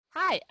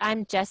Hi,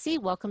 I'm Jessie.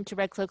 Welcome to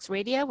Red Cloaks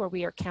Radio, where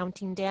we are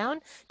counting down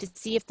to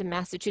see if the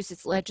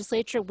Massachusetts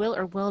legislature will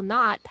or will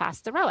not pass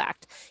the Roe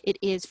Act. It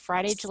is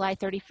Friday, July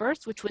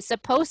 31st, which was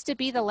supposed to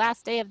be the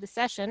last day of the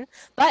session,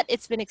 but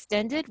it's been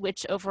extended,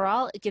 which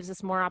overall it gives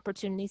us more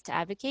opportunities to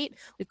advocate.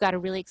 We've got a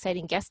really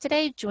exciting guest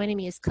today. Joining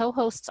me as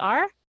co-hosts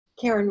are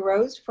Karen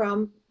Rose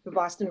from the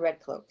Boston Red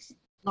Cloaks.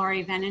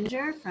 Laurie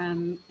Veninger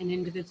from an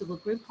indivisible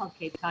group called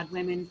Cape Cod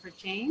Women for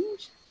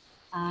Change.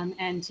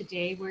 And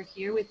today we're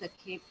here with a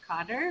Cape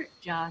Codder,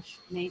 Josh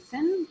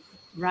Mason,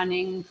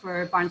 running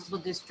for Barnstable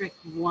District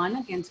 1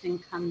 against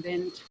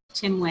incumbent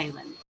Tim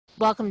Whalen.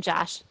 Welcome,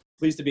 Josh.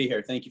 Pleased to be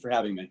here. Thank you for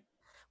having me.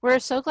 We're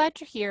so glad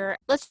you're here.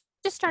 Let's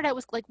just start out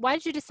with, why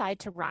did you decide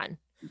to run?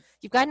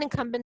 You've got an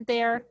incumbent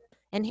there,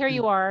 and here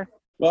you are.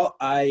 Well,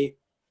 I'm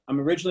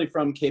originally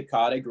from Cape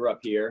Cod. I grew up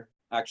here.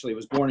 Actually,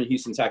 was born in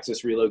Houston,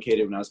 Texas,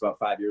 relocated when I was about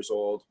 5 years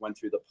old, went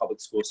through the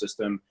public school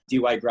system,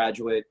 DY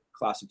graduate,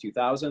 class of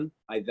 2000.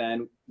 I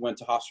then went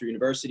to Hofstra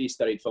University,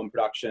 studied film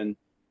production,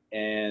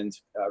 and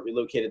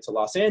relocated to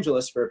Los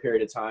Angeles for a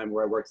period of time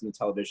where I worked in the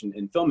television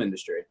and film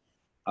industry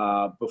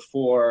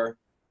before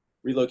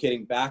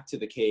relocating back to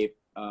the Cape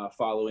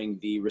following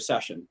the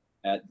recession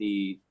at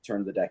the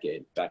turn of the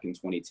decade, back in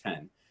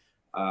 2010.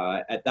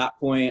 At that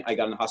point, I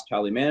got into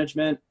hospitality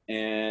management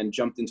and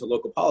jumped into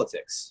local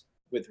politics.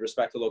 With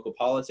respect to local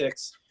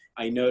politics,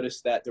 I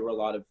noticed that there were a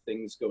lot of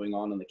things going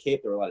on the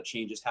Cape. There were a lot of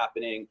changes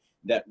happening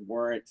that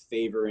weren't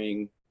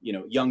favoring,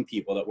 young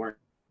people, that weren't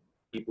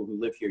people who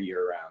live here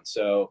year round.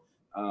 So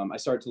I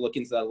started to look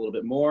into that a little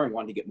bit more and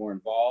wanted to get more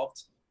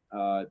involved.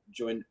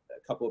 Joined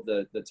a couple of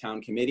the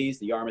town committees,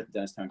 the Yarmouth and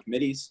Dennistown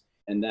committees,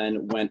 and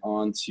then went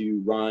on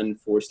to run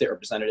for state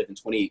representative in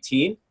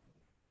 2018.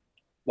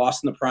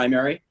 Lost in the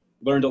primary,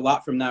 learned a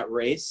lot from that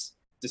race.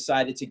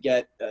 Decided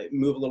to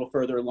move a little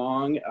further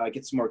along,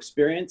 get some more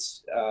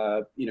experience.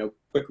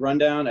 Quick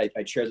rundown.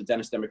 I chair the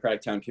Dennis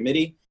Democratic Town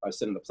Committee. I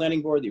sit on the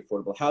Planning Board, the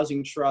Affordable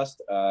Housing Trust.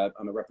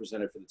 I'm a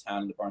representative for the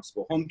town in the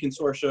Barnstable Home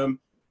Consortium.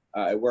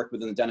 I work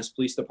within the Dennis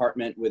Police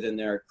Department within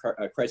their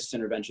Crisis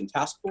Intervention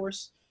Task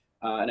Force.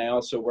 And I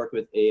also work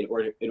with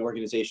an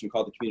organization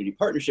called the Community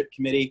Partnership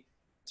Committee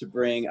to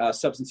bring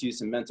substance use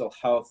and mental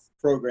health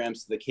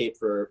programs to the Cape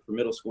for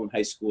middle school and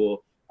high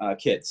school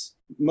kids.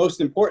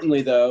 Most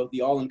importantly, though,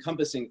 the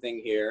all-encompassing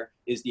thing here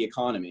is the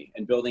economy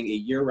and building a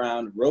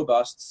year-round,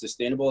 robust,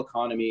 sustainable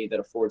economy that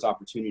affords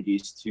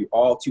opportunities to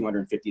all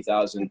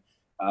 250,000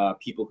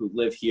 people who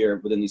live here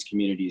within these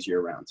communities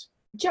year-round.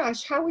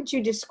 Josh, how would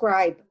you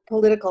describe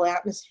political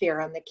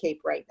atmosphere on the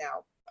Cape right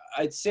now?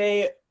 I'd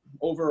say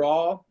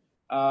overall,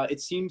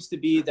 it seems to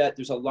be that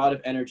there's a lot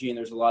of energy and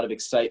there's a lot of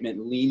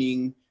excitement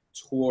leaning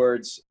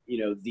towards,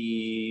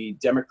 the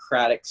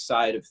Democratic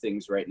side of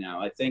things right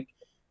now. I think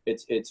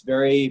it's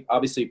very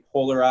obviously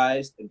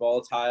polarized and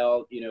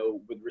volatile,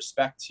 with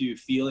respect to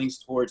feelings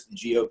towards the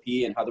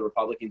GOP and how the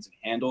Republicans have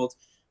handled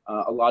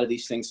a lot of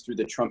these things through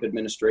the Trump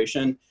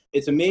administration.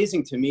 It's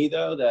amazing to me,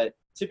 though, that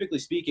typically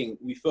speaking,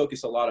 we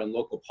focus a lot on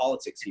local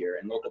politics here,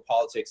 and local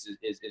politics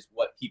is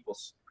what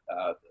people's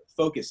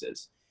focus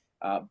is.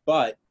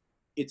 But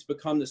it's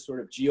become this sort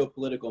of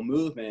geopolitical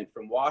movement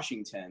from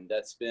Washington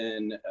that's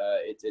been,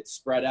 it's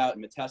spread out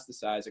and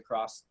metastasized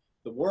across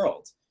the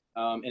world.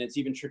 And it's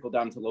even trickled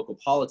down to local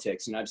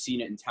politics. And I've seen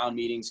it in town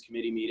meetings,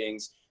 committee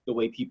meetings, the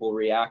way people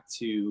react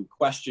to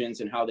questions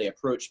and how they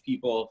approach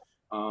people.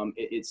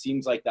 It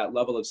seems like that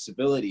level of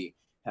civility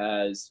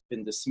has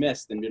been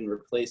dismissed and been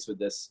replaced with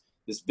this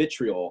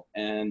vitriol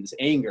and this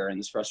anger and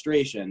this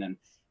frustration.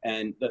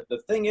 And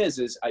the thing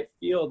is I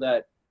feel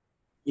that,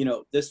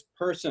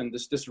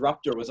 this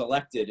disruptor was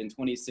elected in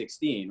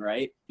 2016,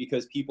 right?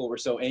 Because people were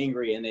so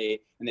angry and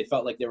they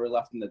felt like they were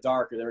left in the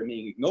dark or they were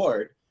being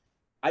ignored.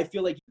 I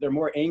feel like they're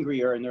more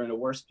angrier and they're in a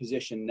worse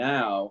position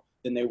now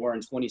than they were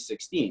in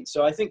 2016.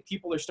 So I think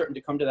people are starting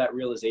to come to that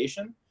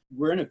realization.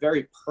 We're in a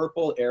very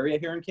purple area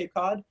here in Cape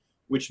Cod,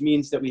 which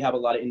means that we have a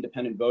lot of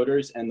independent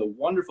voters. And the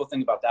wonderful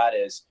thing about that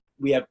is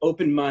we have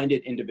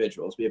open-minded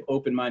individuals. We have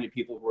open-minded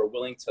people who are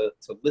willing to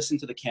listen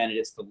to the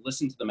candidates, to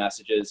listen to the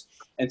messages,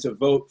 and to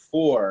vote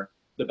for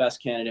the best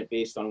candidate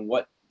based on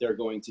what they're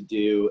going to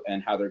do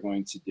and how they're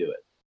going to do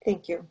it.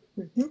 Thank you.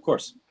 Mm-hmm. Of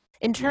course.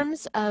 In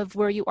terms of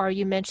where you are,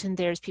 you mentioned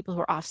there's people who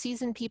are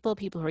off-season people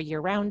who are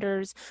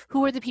year-rounders.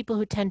 Who are the people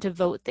who tend to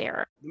vote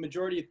there? The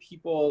majority of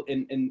people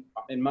in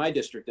my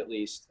district, at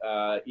least,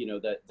 that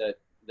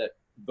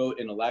vote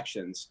in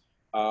elections,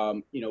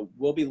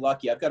 we'll be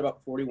lucky. I've got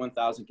about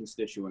 41,000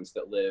 constituents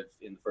that live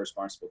in the First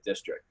Barnstable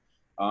District.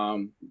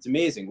 It's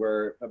amazing.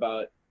 We're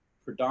about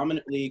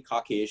predominantly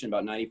Caucasian,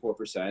 about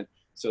 94%.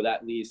 So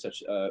that leaves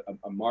such a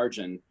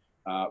margin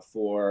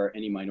for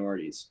any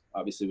minorities,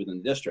 obviously within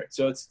the district.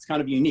 So it's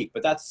kind of unique,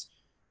 but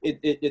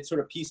it's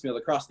sort of piecemeal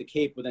across the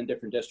Cape within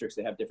different districts.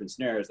 They have different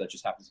scenarios. That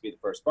just happens to be the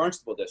First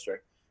Barnstable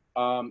District.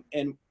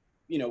 And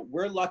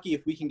we're lucky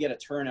if we can get a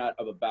turnout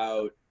of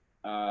about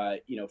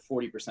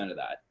 40% of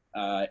that.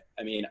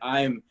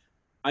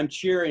 I'm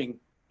cheering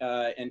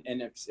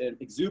and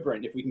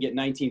exuberant if we can get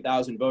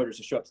 19,000 voters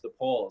to show up to the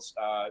polls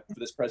for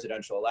this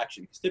presidential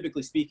election. Because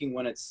typically speaking,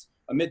 when it's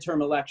a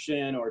midterm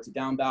election or it's a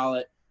down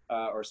ballot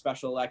or a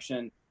special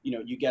election,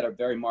 you get a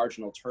very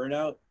marginal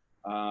turnout.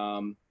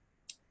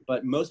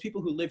 But most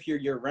people who live here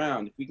year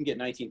round, if we can get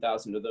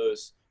 19,000 of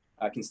those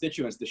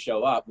constituents to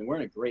show up, then we're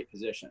in a great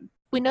position.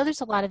 We know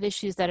there's a lot of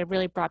issues that have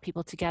really brought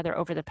people together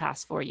over the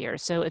past 4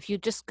 years. So if you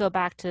just go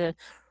back to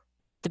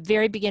the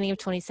very beginning of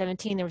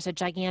 2017, there was a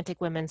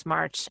gigantic women's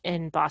march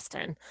in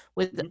Boston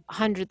with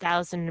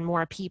 100,000 and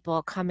more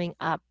people coming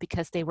up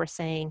because they were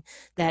saying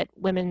that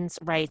women's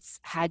rights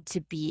had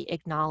to be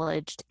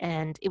acknowledged.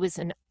 And it was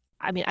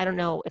I don't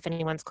know if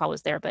anyone's call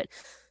was there, but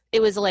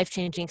it was a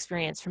life-changing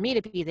experience for me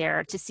to be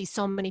there, to see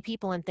so many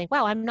people and think,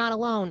 wow, I'm not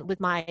alone with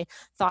my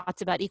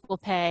thoughts about equal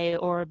pay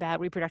or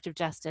about reproductive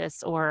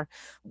justice, or,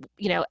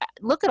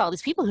 look at all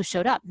these people who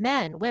showed up,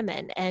 men,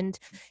 women. And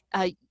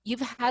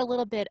you've had a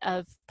little bit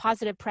of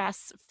positive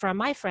press from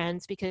my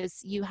friends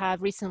because you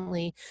have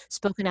recently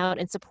spoken out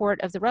in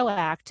support of the Roe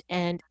Act.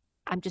 And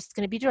I'm just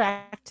going to be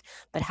direct,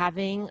 but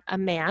having a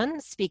man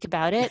speak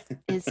about it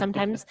is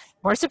sometimes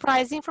more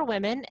surprising for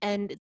women.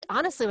 And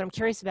honestly, what I'm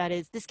curious about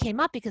is this came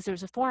up because there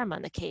was a forum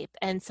on the Cape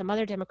and some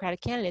other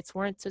Democratic candidates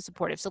weren't so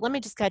supportive. So let me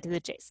just cut to the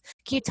chase.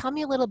 Can you tell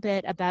me a little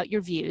bit about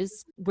your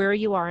views, where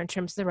you are in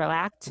terms of the Roe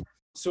Act?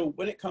 So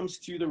when it comes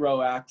to the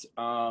Roe Act,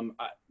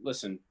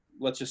 listen,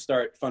 let's just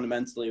start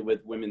fundamentally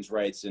with women's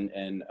rights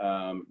and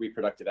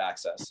reproductive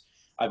access.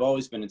 I've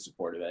always been in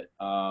support of it.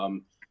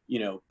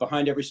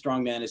 Behind every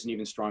strong man is an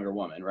even stronger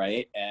woman,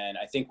 right? And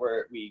I think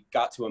we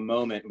got to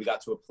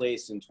a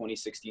place in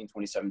 2016,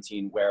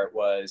 2017, where it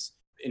was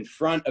in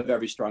front of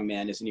every strong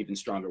man is an even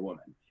stronger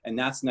woman. And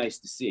that's nice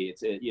to see.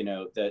 It's,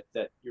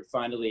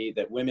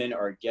 that women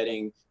are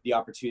getting the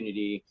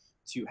opportunity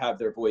to have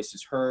their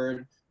voices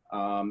heard,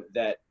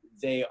 that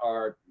they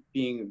are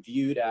being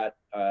viewed at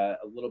a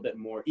little bit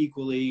more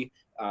equally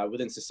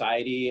within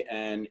society.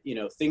 And,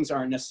 things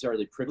aren't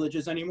necessarily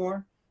privileges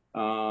anymore.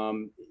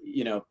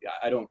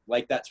 I don't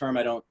like that term.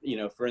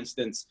 For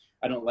instance,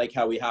 I don't like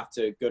how we have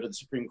to go to the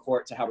Supreme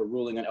Court to have a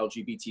ruling on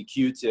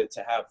LGBTQ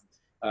to have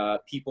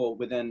people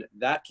within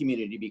that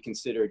community be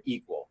considered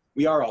equal.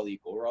 We are all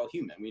equal. We're all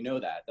human. We know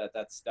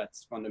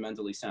that's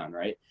fundamentally sound,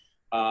 right?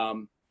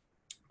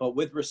 But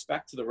with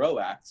respect to the Roe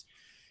Act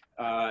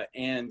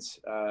and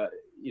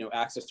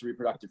access to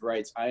reproductive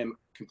rights, I am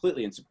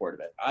completely in support of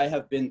it. I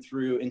have been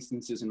through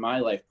instances in my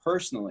life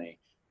personally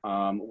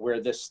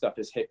where this stuff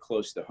is hit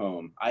close to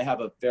home. I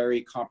have a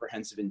very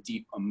comprehensive and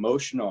deep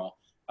emotional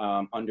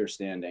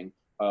understanding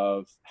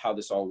of how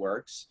this all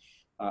works.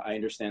 I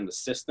understand the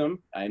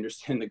system. I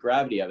understand the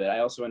gravity of it. I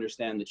also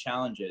understand the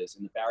challenges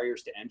and the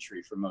barriers to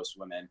entry for most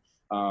women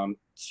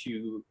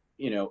to,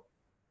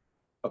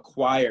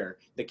 acquire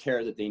the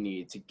care that they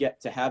need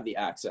to have the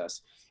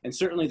access. And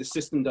certainly the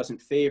system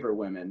doesn't favor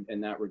women in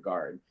that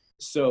regard.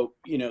 So,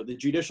 the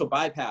judicial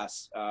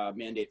bypass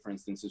mandate, for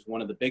instance, is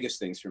one of the biggest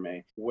things for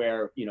me,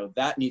 where,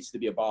 that needs to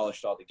be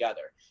abolished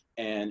altogether.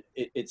 And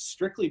it's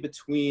strictly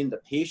between the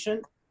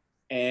patient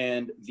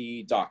and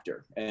the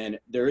doctor. And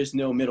there is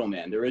no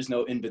middleman. There is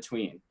no in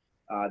between.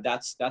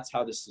 That's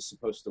how this is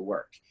supposed to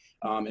work.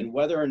 And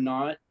whether or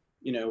not,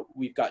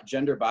 we've got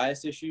gender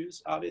bias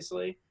issues,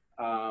 obviously,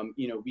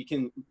 we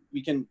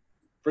can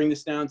bring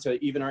this down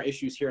to even our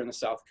issues here on the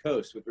South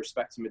Coast with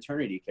respect to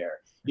maternity care.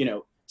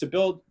 To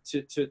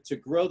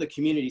grow the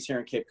communities here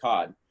in Cape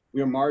Cod,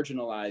 we are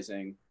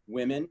marginalizing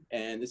women,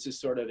 and this is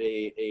sort of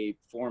a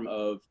form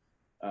of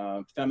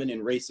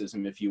feminine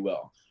racism, if you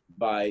will,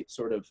 by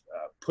sort of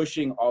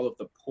pushing all of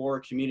the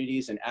poor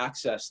communities and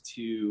access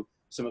to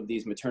some of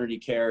these maternity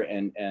care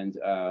and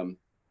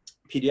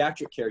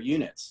pediatric care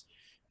units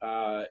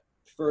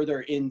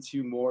further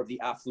into more of the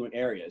affluent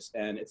areas.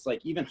 And it's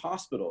like even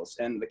hospitals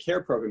and the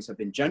care programs have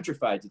been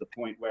gentrified to the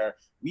point where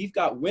we've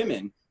got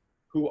women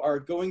who are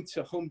going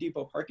to Home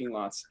Depot parking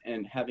lots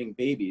and having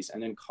babies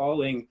and then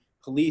calling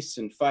police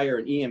and fire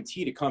and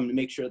EMT to come to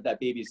make sure that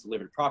baby is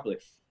delivered properly.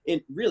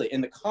 In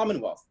the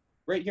Commonwealth,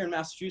 right here in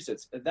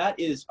Massachusetts, that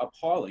is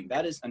appalling.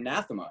 That is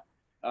anathema.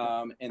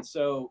 And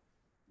so,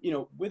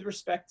 with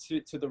respect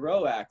to the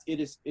Roe Act, it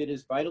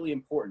is vitally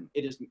important.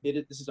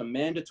 This is a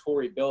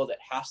mandatory bill that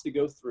has to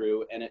go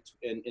through, and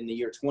in the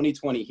year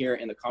 2020 here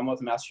in the Commonwealth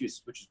of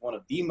Massachusetts, which is one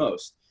of the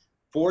most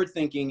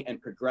forward-thinking and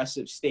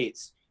progressive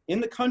states in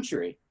the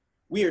country,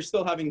 we are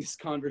still having this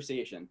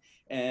conversation.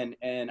 And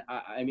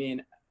I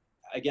mean,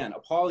 again,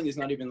 appalling is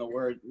not even the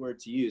word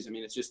to use. I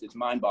mean, it's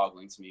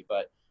mind-boggling to me.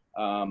 But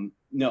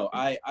no,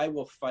 I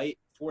will fight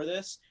for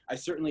this. I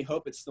certainly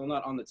hope it's still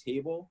not on the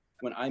table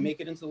when I make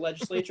it into the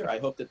legislature. I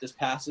hope that this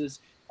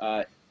passes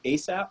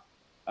ASAP.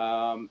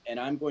 And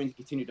I'm going to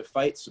continue to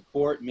fight,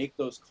 support, make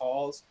those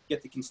calls,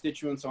 get the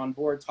constituents on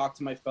board, talk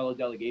to my fellow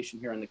delegation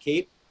here on the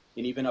Cape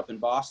and even up in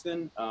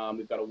Boston.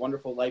 We've got a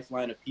wonderful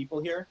lifeline of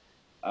people here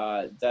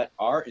that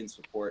are in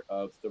support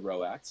of the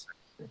Roe Act.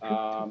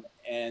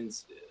 And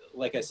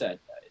like I said,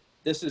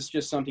 this is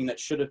just something that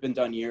should have been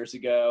done years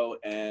ago,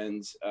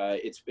 and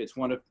it's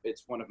one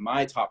of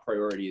my top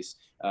priorities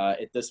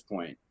at this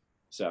point.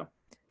 So,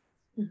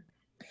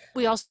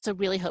 We also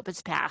really hope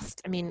it's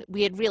passed. I mean,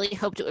 we had really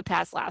hoped it would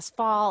pass last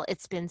fall.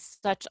 It's been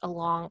such a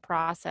long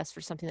process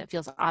for something that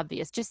feels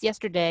obvious. Just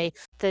yesterday,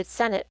 the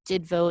Senate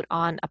did vote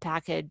on a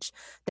package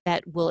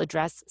that will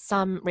address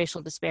some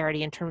racial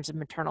disparity in terms of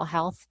maternal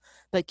health.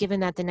 But given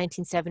that the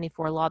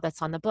 1974 law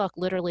that's on the book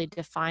literally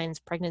defines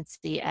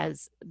pregnancy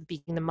as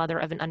being the mother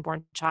of an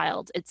unborn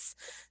child, it's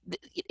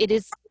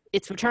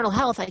maternal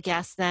health, I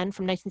guess, then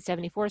from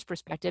 1974's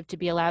perspective, to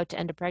be allowed to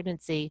end a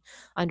pregnancy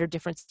under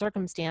different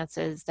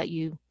circumstances that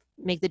you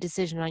make the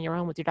decision on your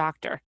own with your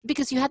doctor.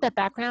 Because you had that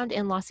background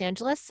in Los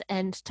Angeles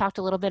and talked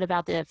a little bit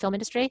about the film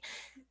industry.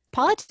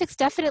 Politics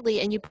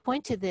definitely, and you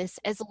point to this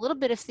as a little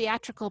bit of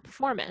theatrical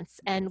performance.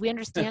 And we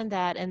understand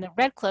that in the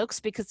Red Cloaks,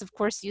 because of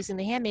course using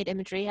the handmade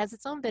imagery has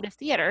its own bit of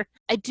theater.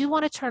 I do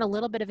want to turn a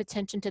little bit of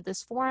attention to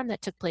this forum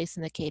that took place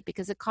in the Cape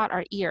because it caught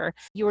our ear.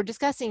 You were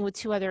discussing with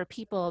two other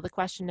people the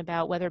question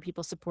about whether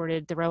people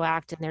supported the Roe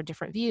Act and their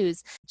different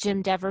views.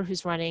 Jim Dever,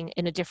 who's running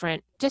in a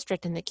different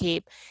district in the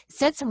Cape,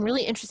 said some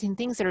really interesting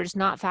things that are just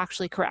not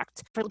factually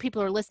correct. For the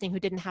people who are listening who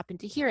didn't happen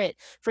to hear it,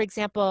 for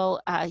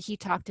example, he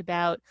talked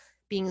about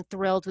being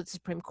thrilled with the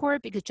Supreme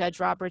Court because Judge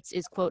Roberts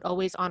is, quote,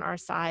 always on our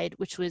side,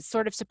 which was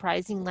sort of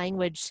surprising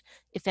language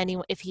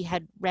if he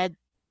had read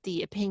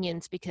the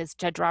opinions, because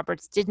Judge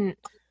Roberts didn't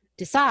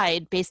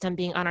decide based on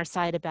being on our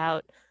side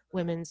about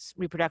women's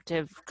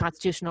reproductive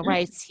constitutional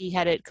rights. He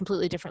had a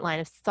completely different line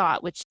of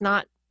thought, which is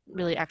not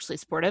really actually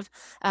supportive.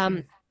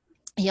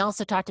 He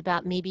also talked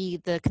about maybe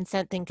the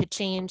consent thing could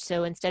change.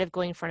 So instead of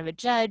going in front of a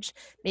judge,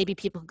 maybe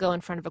people could go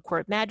in front of a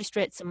court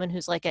magistrate, someone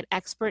who's like an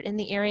expert in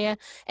the area.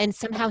 And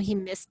somehow he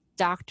missed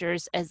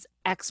doctors as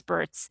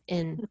experts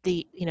in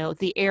the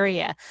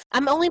area.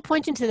 I'm only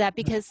pointing to that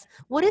because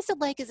what is it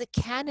like as a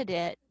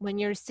candidate when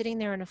you're sitting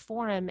there in a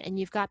forum and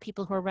you've got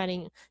people who are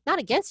running, not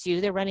against you,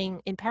 they're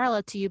running in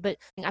parallel to you, but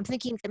I'm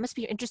thinking it must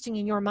be interesting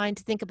in your mind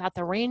to think about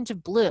the range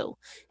of blue.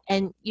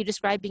 And you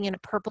describe being in a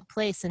purple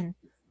place, and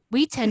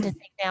we tend to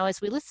think now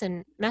as we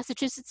listen,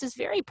 Massachusetts is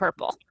very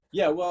purple.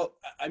 Yeah, well,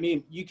 I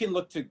mean, you can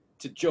look to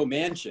Joe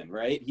Manchin,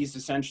 right? He's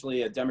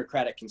essentially a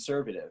Democratic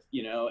conservative,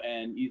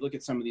 and you look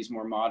at some of these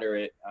more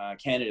moderate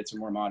candidates or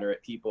more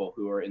moderate people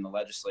who are in the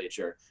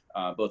legislature,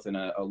 both in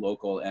a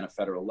local and a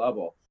federal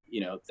level,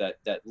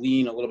 that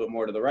lean a little bit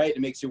more to the right.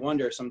 It makes you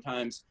wonder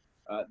sometimes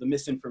the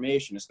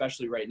misinformation,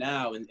 especially right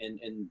now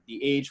in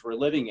the age we're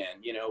living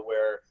in,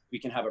 where we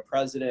can have a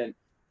president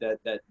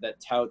that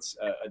touts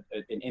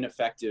an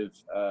ineffective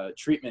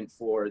treatment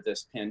for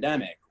this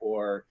pandemic,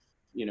 or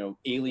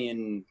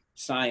alien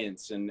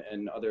science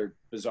and other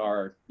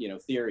bizarre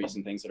theories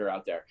and things that are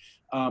out there.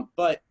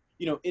 But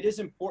it is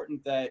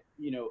important that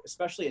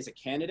especially as a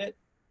candidate,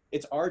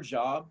 it's our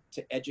job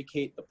to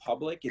educate the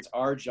public. It's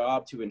our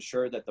job to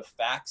ensure that the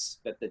facts,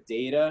 that the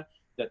data,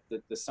 that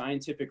the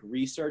scientific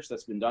research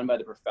that's been done by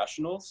the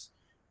professionals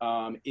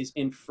is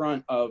in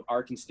front of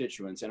our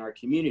constituents and our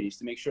communities,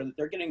 to make sure that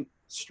they're getting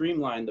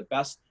streamlined the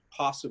best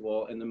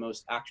possible and the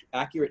most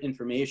accurate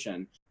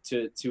information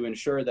to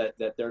ensure that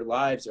their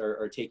lives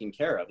are taken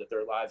care of, that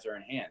their lives are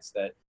enhanced,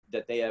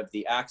 that they have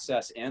the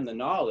access and the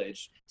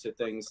knowledge to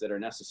things that are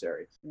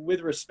necessary.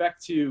 With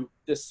respect to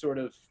this sort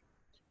of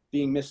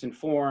being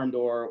misinformed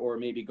or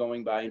maybe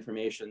going by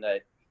information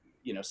that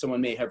someone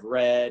may have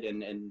read,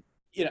 and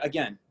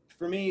again,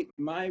 for me,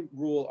 my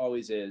rule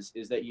always is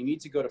that you need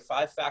to go to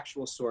 5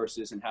 factual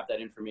sources and have that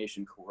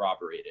information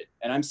corroborated.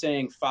 And I'm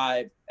saying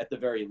 5 at the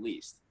very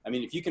least. I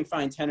mean, if you can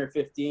find 10 or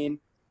 15,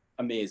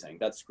 amazing,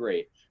 that's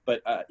great.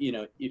 But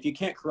if you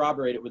can't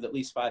corroborate it with at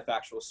least 5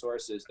 factual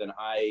sources, then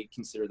I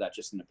consider that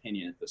just an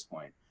opinion at this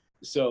point.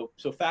 So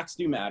facts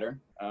do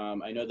matter.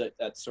 I know that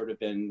that's sort of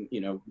been,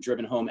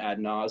 driven home ad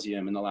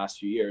nauseum in the last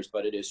few years,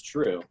 but it is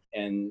true.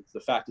 And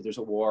the fact that there's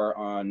a war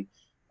on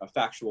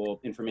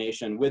factual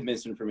information with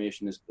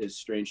misinformation is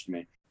strange to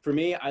me. For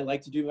me, I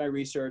like to do my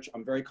research.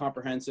 I'm very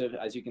comprehensive.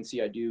 As you can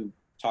see, I do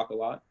talk a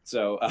lot.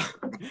 So,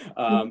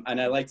 and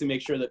I like to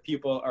make sure that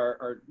people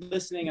are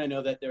listening. I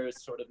know that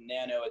there's sort of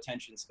nano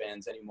attention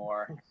spans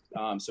anymore.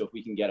 So if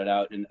we can get it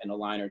out in a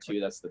line or two,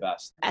 that's the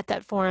best. At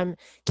that forum,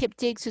 Kip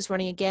Diggs, who's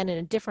running again in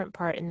a different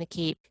part in the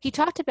Cape, he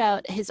talked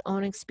about his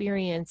own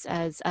experience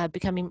as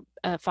becoming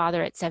a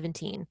father at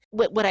 17.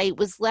 What I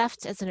was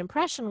left as an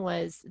impression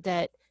was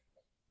that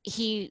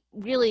he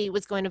really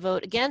was going to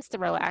vote against the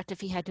Roe Act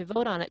if he had to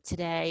vote on it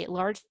today,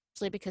 largely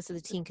because of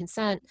the teen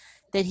consent,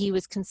 that he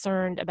was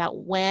concerned about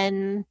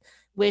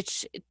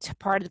which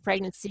part of the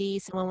pregnancy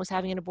someone was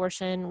having an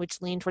abortion, which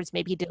leaned towards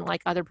maybe he didn't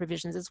like other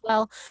provisions as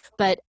well.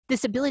 But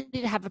this ability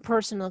to have a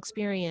personal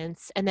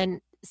experience and then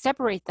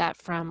separate that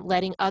from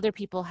letting other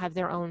people have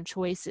their own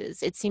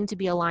choices, it seemed to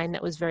be a line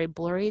that was very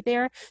blurry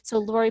there. So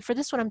Lori, for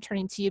this one, I'm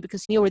turning to you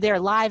because you were there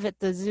live at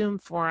the Zoom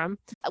forum.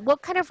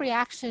 What kind of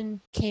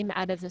reaction came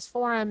out of this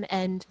forum,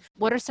 and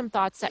what are some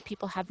thoughts that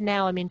people have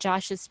now? I mean,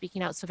 Josh is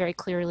speaking out so very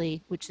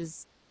clearly, which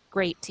is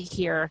great to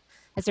hear.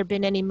 Has there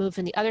been any move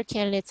in the other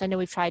candidates? I know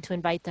we've tried to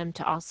invite them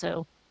to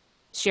also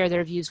share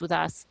their views with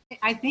us.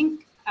 I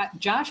think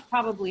Josh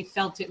probably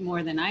felt it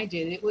more than I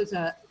did. It was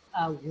a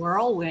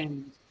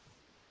whirlwind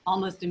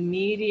almost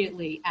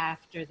immediately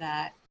after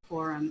that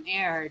forum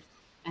aired.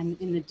 And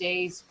in the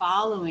days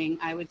following,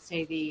 I would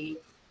say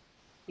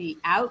the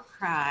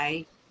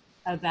outcry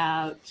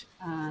about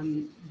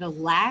the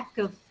lack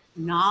of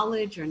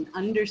knowledge or an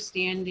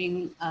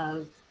understanding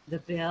of the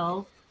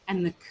bill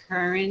and the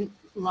current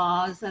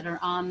laws that are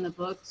on the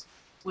books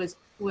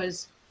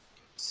was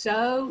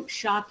so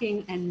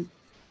shocking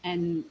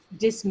and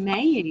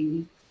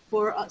dismaying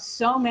for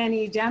so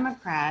many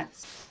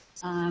Democrats,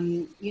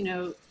 you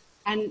know,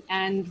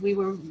 and we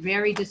were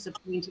very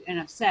disappointed and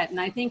upset. And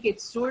I think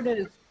it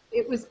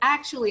was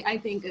actually, I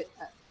think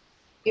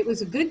it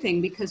was a good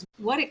thing, because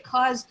what it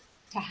caused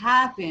to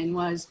happen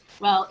was,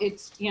 well,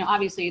 it's, you know,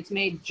 obviously it's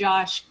made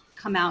Josh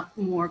come out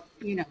more,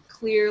 you know,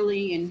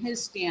 clearly in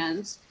his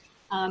stance,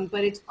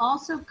 but it's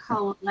also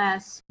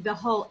coalesced the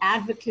whole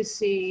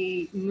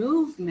advocacy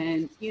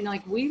movement, you know,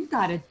 like we've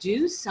got to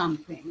do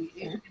something.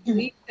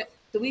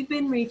 So we've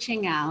been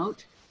reaching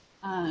out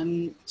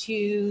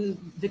to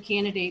the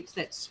candidates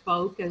that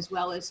spoke, as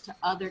well as to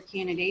other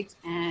candidates.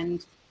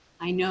 And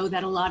I know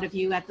that a lot of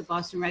you at the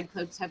Boston Red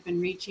Cloaks have been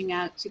reaching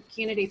out to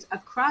candidates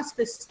across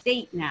the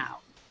state now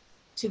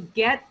to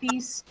get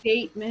these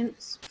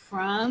statements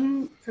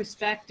from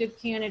prospective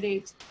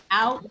candidates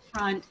out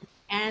front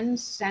and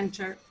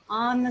center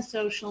on the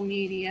social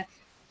media.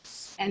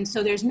 And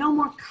so there's no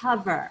more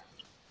cover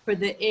for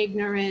the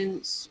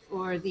ignorance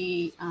or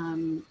the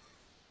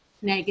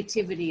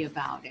negativity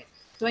about it.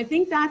 So I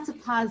think that's a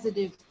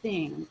positive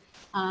thing.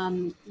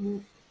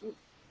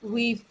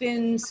 We've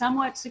been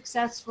somewhat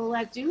successful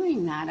at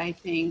doing that, I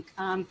think.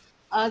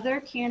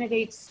 Other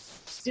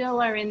candidates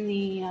still are in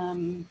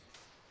the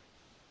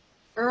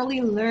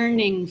early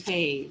learning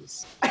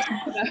phase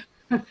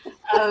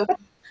of,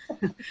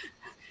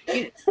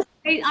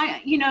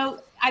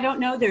 I don't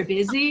know, they're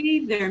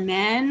busy, they're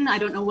men, I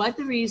don't know what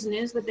the reason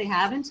is, but they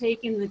haven't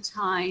taken the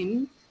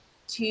time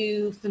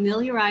to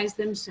familiarize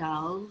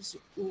themselves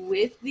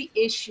with the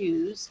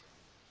issues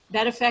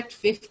that affect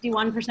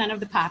 51% of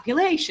the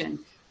population.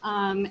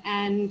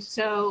 And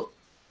so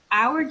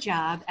our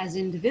job as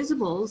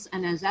indivisibles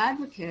and as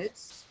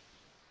advocates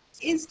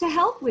is to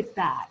help with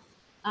that.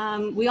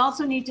 We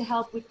also need to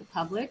help with the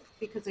public,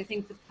 because I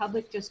think the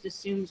public just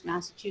assumes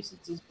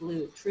Massachusetts is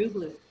blue, true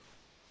blue.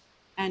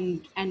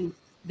 And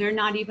they're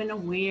not even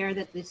aware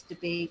that this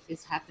debate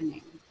is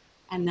happening,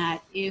 and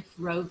that if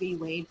Roe v.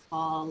 Wade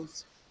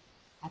falls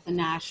at the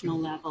national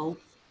level,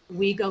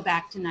 we go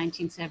back to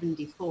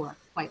 1974,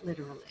 quite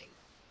literally.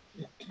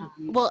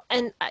 Well,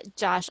 and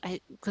Josh,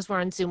 because we're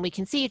on Zoom, we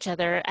can see each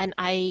other, and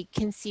I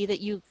can see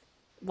that you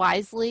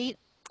wisely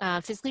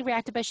physically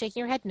reacted by shaking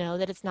your head no,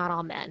 that it's not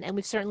all men. And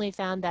we've certainly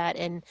found that,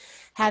 and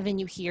having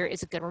you here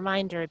is a good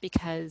reminder,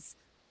 because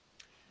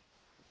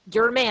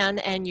you're a man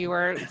and you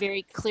are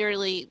very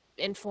clearly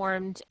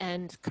informed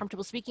and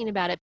comfortable speaking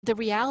about it. The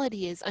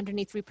reality is,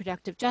 underneath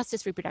reproductive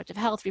justice, reproductive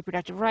health,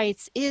 reproductive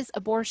rights is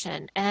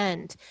abortion.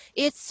 And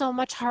it's so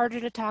much harder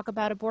to talk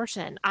about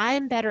abortion.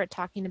 I'm better at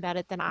talking about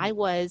it than I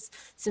was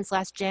since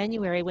last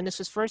January when this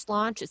was first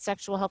launched at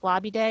Sexual Health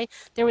Lobby Day.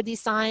 There were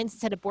these signs that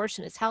said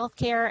abortion is health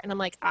care. And I'm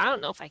like, I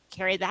don't know if I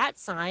carry that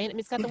sign. I mean,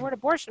 it's got the word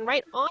abortion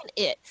right on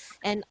it.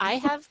 And I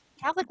have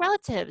Catholic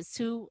relatives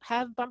who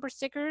have bumper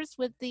stickers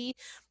with the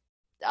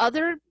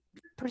other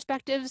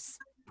perspectives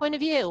point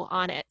of view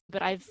on it,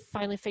 but I've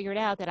finally figured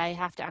out that I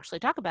have to actually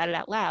talk about it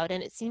out loud,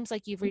 and it seems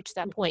like you've reached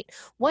that point.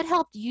 What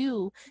helped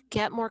you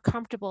get more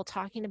comfortable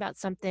talking about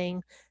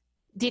something?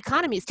 The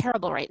economy is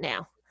terrible right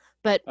now,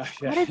 but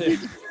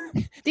the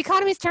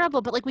economy is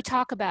terrible, but like, we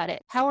talk about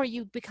it. How are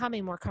you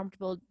becoming more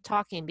comfortable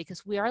talking?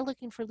 Because we are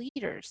looking for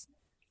leaders.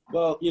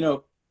 Well, you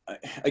know,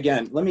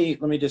 again, let me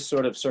just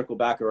sort of circle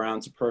back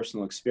around to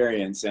personal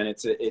experience, and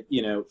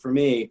you know, for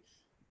me,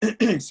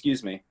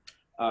 excuse me,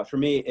 for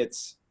me,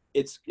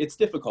 it's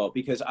difficult,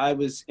 because I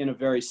was in a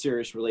very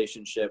serious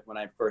relationship when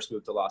I first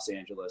moved to Los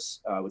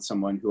Angeles with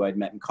someone who I'd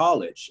met in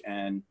college,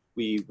 and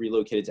we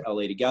relocated to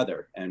LA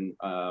together. And,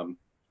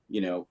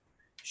 you know,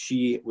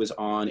 she was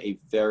on a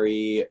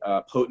very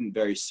potent,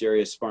 very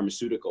serious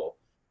pharmaceutical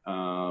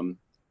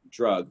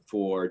drug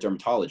for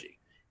dermatology.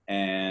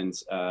 And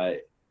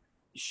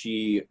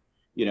she,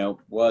 you know,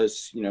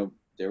 was, you know,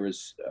 there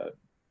was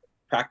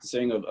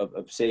practicing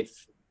of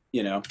safe,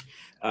 you know,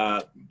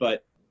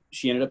 but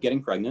she ended up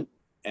getting pregnant.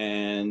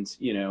 And,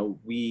 you know,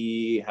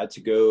 we had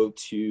to go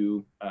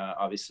to,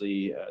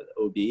 obviously,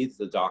 OB,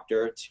 the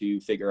doctor,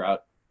 to figure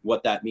out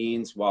what that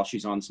means while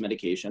she's on this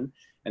medication.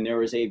 And there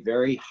was a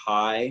very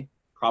high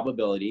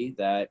probability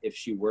that if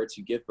she were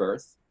to give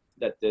birth,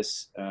 that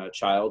this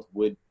child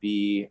would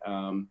be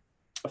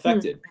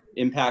affected,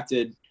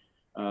 impacted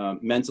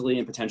mentally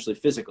and potentially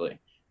physically.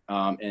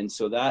 And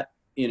so that,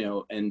 you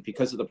know, and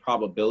because of the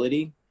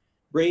probability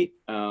rate,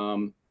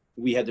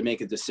 we had to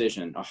make a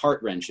decision, a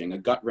heart-wrenching, a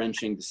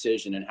gut-wrenching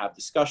decision, and have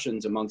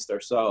discussions amongst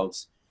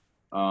ourselves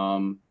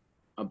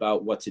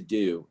about what to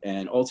do.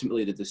 And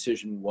ultimately, the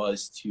decision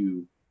was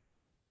to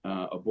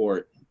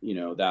abort, you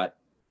know, that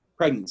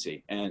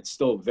pregnancy. And it's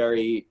still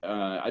very,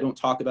 I don't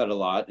talk about it a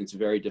lot. It's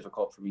very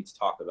difficult for me to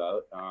talk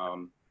about.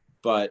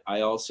 But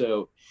I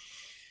also,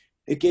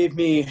 it gave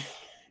me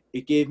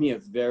it gave me a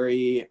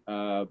very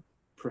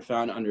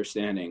profound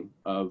understanding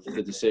of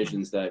the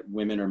decisions that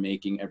women are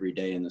making every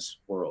day in this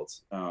world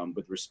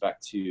with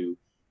respect to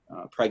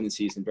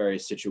pregnancies in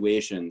various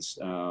situations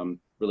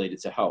related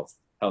to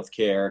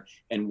healthcare,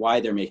 and why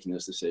they're making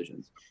those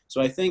decisions.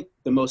 So I think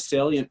the most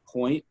salient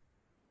point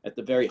at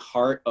the very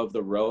heart of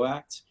the Roe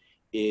Act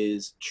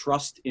is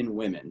trust in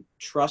women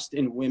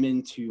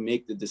to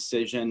make the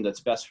decision that's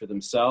best for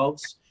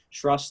themselves,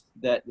 trust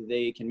that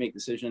they can make the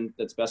decision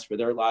that's best for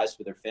their lives,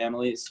 for their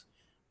families.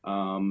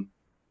 And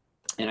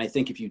I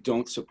think if you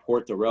don't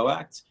support the Roe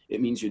Act,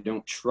 it means you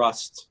don't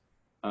trust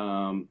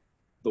the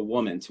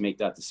woman to make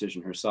that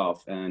decision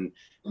herself. And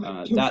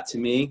that, to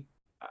me,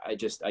 I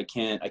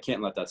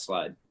can't let that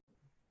slide.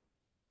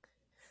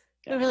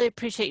 I really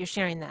appreciate you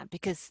sharing that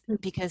because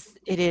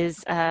it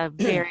is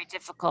very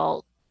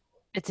difficult.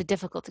 It's a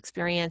difficult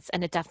experience,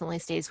 and it definitely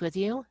stays with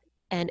you.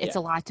 And it's a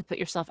lot to put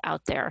yourself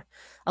out there.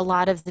 A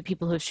lot of the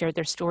people who have shared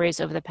their stories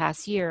over the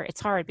past year,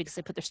 it's hard because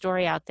they put their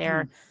story out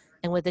there.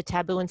 And with the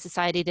taboo in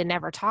society to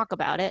never talk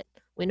about it,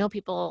 we know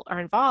people are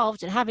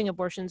involved in having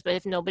abortions, but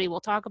if nobody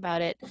will talk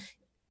about it,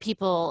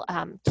 people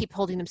keep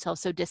holding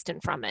themselves so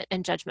distant from it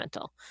and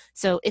judgmental.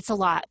 So it's a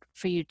lot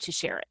for you to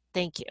share it.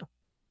 Thank you.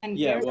 And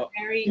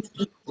very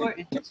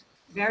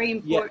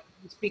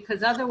important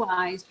because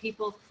otherwise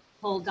people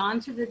hold on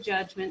to the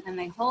judgment and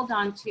they hold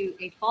on to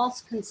a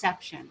false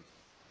conception,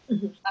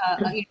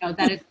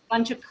 that it's a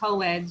bunch of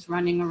co-eds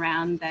running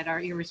around that are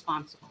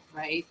irresponsible,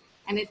 right?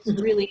 And it's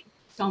really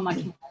so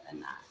much more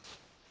than that.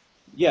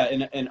 Yeah,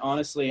 and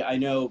honestly, I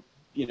know,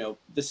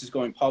 this is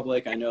going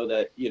public. I know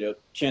that,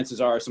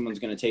 chances are someone's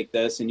going to take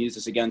this and use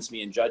this against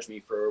me and judge me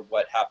for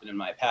what happened in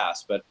my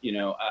past. But,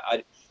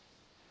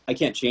 I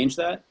can't change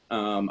that.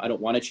 I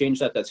don't want to change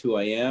that. That's who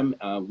I am.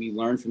 We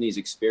learn from these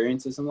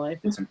experiences in life.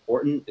 It's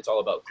important. It's all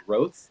about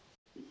growth.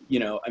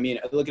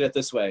 I look at it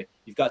this way.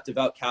 You've got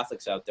devout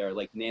Catholics out there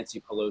like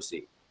Nancy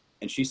Pelosi,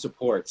 and she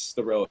supports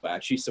the Roe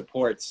Act. She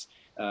supports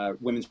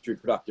women's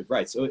reproductive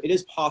rights. So it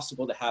is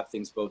possible to have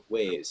things both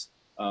ways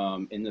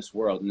in this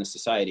world, in this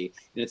society.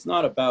 And it's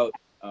not about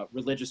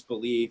religious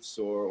beliefs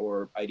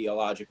or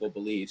ideological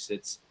beliefs.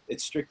 It's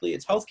strictly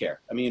healthcare.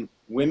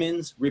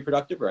 Women's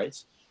reproductive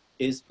rights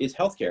is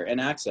healthcare, and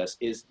access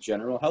is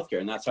general healthcare,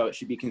 and that's how it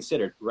should be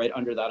considered, right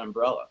under that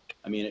umbrella.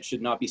 It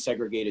should not be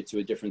segregated to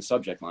a different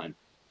subject line.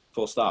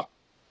 Full stop.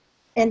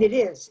 And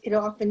it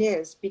often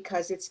is,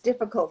 because it's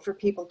difficult for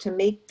people to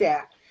make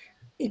that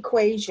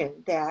equation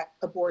that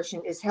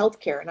abortion is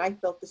healthcare. And I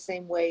felt the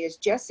same way as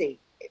Jesse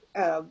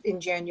in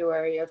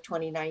January of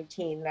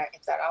 2019. I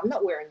thought, I'm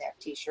not wearing that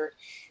t-shirt.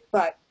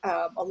 But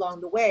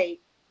along the way,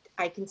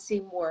 I can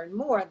see more and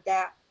more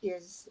that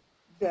is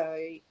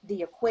the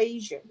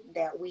equation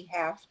that we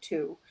have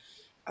to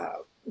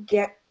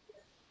get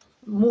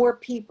more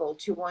people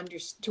to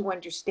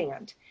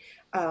understand.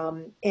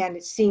 And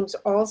it seems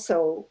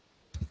also,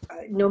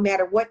 no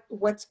matter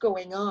what's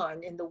going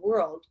on in the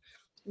world,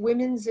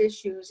 women's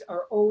issues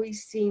are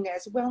always seen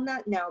as, well,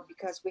 not now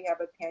because we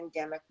have a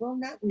pandemic. Well,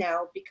 not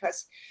now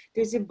because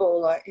there's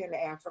Ebola in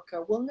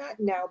Africa. Well, not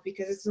now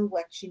because it's an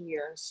election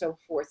year, and so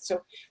forth.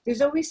 So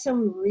there's always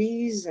some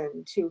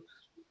reason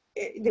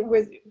there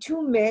were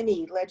too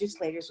many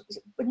legislators,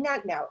 but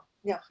not now.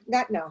 No,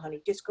 not now, honey.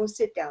 Just go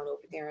sit down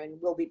over there and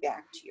we'll be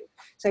back to you.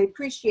 So I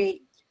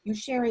appreciate you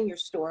sharing your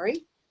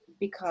story,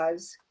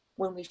 because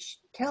when we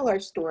tell our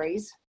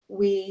stories,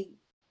 we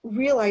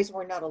realize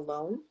we're not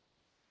alone,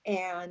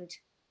 and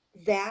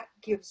that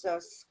gives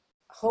us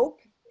hope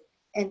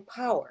and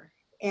power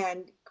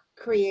and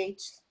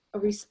creates a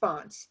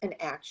response and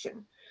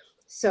action.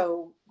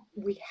 So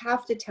we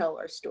have to tell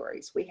our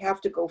stories. We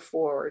have to go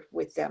forward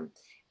with them.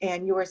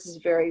 And yours is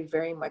very,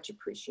 very much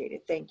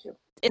appreciated. Thank you.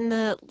 In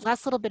the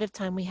last little bit of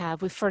time we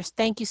have, we first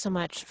thank you so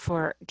much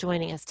for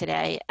joining us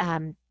today.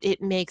 It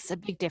makes a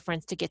big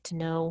difference to get to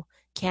know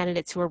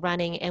candidates who are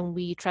running, and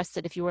we trust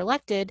that if you were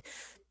elected,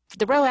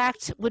 the Roe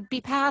Act would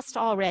be passed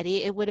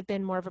already. It would have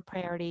been more of a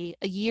priority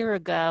a year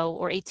ago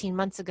or 18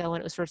 months ago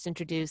when it was first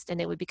introduced, and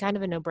it would be kind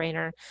of a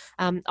no-brainer.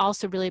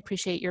 Also really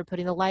appreciate your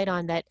putting the light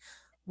on that.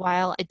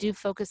 While I do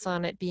focus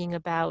on it being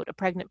about a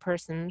pregnant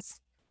person's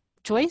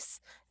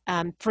choice,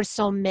 for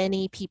so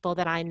many people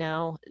that I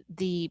know,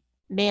 the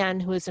man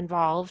who is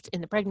involved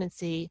in the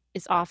pregnancy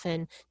is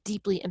often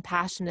deeply and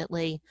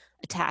passionately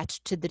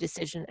attached to the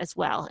decision as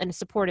well, in a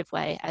supportive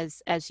way,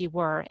 as you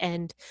were.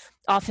 And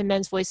often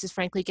men's voices,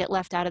 frankly, get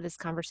left out of this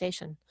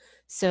conversation.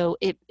 So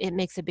it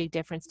makes a big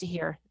difference to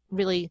hear.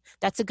 Really,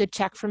 that's a good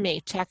check for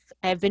me.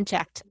 I have been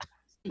checked.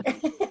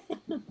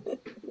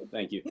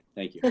 Thank you.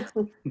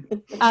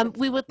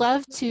 We would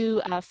love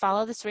to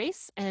follow this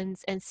race and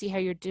see how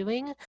you're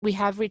doing. We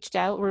have reached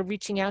out. We're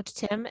reaching out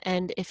to Tim,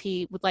 and if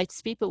he would like to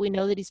speak, but we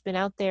know that he's been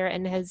out there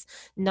and has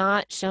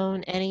not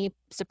shown any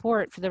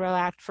support for the Roe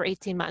Act for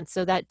 18 months.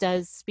 So that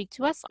does speak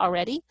to us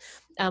already.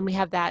 We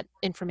have that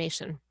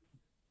information,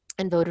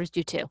 and voters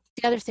do too.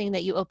 The other thing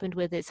that you opened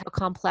with is how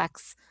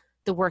complex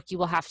the work you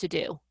will have to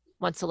do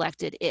once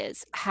elected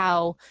is,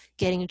 how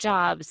getting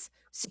jobs,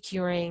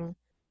 securing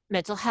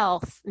mental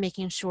health,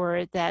 making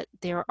sure that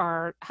there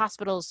are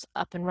hospitals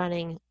up and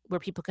running where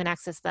people can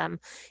access them.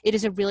 It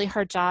is a really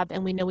hard job,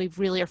 and we know we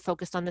really are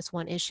focused on this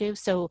one issue.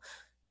 So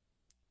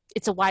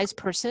it's a wise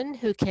person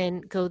who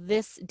can go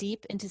this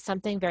deep into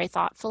something very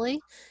thoughtfully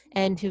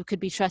and who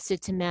could be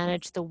trusted to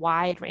manage the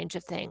wide range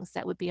of things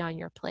that would be on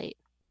your plate.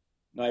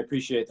 No, I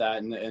appreciate that.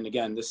 And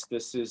again, this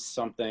is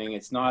something,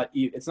 it's not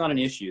an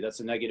issue. That's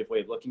a negative way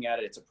of looking at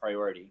it. It's a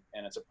priority,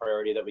 and it's a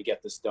priority that we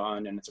get this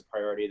done. And it's a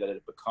priority that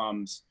it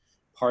becomes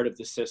part of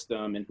the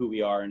system and who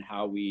we are and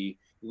how we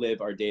live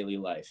our daily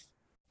life.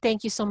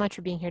 Thank you so much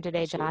for being here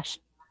today, Josh.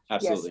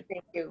 Absolutely. Yes,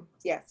 thank you.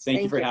 Yes.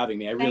 Thank you for having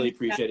me. I really Thanks,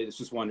 appreciate it. This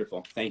was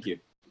wonderful. Thank you.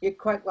 You're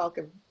quite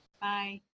welcome. Bye.